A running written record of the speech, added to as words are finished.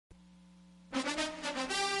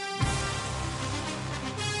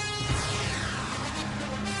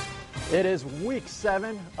It is week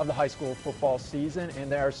 7 of the high school football season,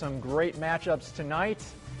 and there are some great matchups tonight.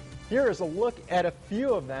 Here is a look at a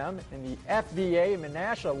few of them. In the FVA,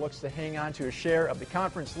 Menasha looks to hang on to a share of the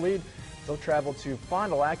conference lead. They'll travel to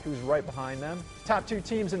Fond du Lac, who's right behind them. Top 2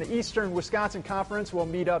 teams in the Eastern Wisconsin Conference will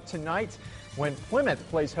meet up tonight when Plymouth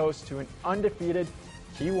plays host to an undefeated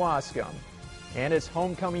Kewaskum. And it's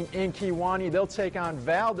homecoming in Kewanee. They'll take on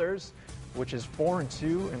Valders, which is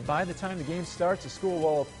 4-2, and by the time the game starts, the school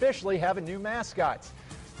will officially have a new mascot.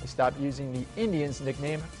 They stopped using the Indians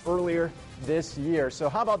nickname earlier this year. So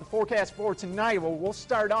how about the forecast for tonight? Well, we'll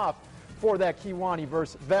start off for that Kewanee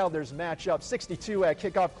versus Valders matchup. 62 at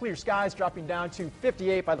kickoff, clear skies, dropping down to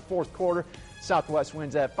 58 by the fourth quarter. Southwest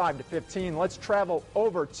winds at 5 to 15. Let's travel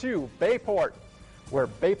over to Bayport, where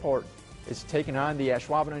Bayport is taking on the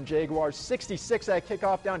Ashwaubenon Jaguars. 66 at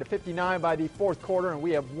kickoff, down to 59 by the fourth quarter, and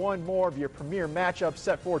we have one more of your premier matchups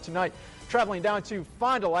set for tonight. Traveling down to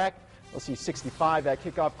Fond du Lac, we'll see 65 at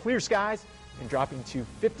kickoff, clear skies, and dropping to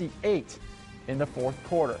 58 in the fourth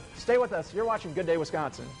quarter. Stay with us. You're watching Good Day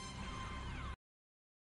Wisconsin.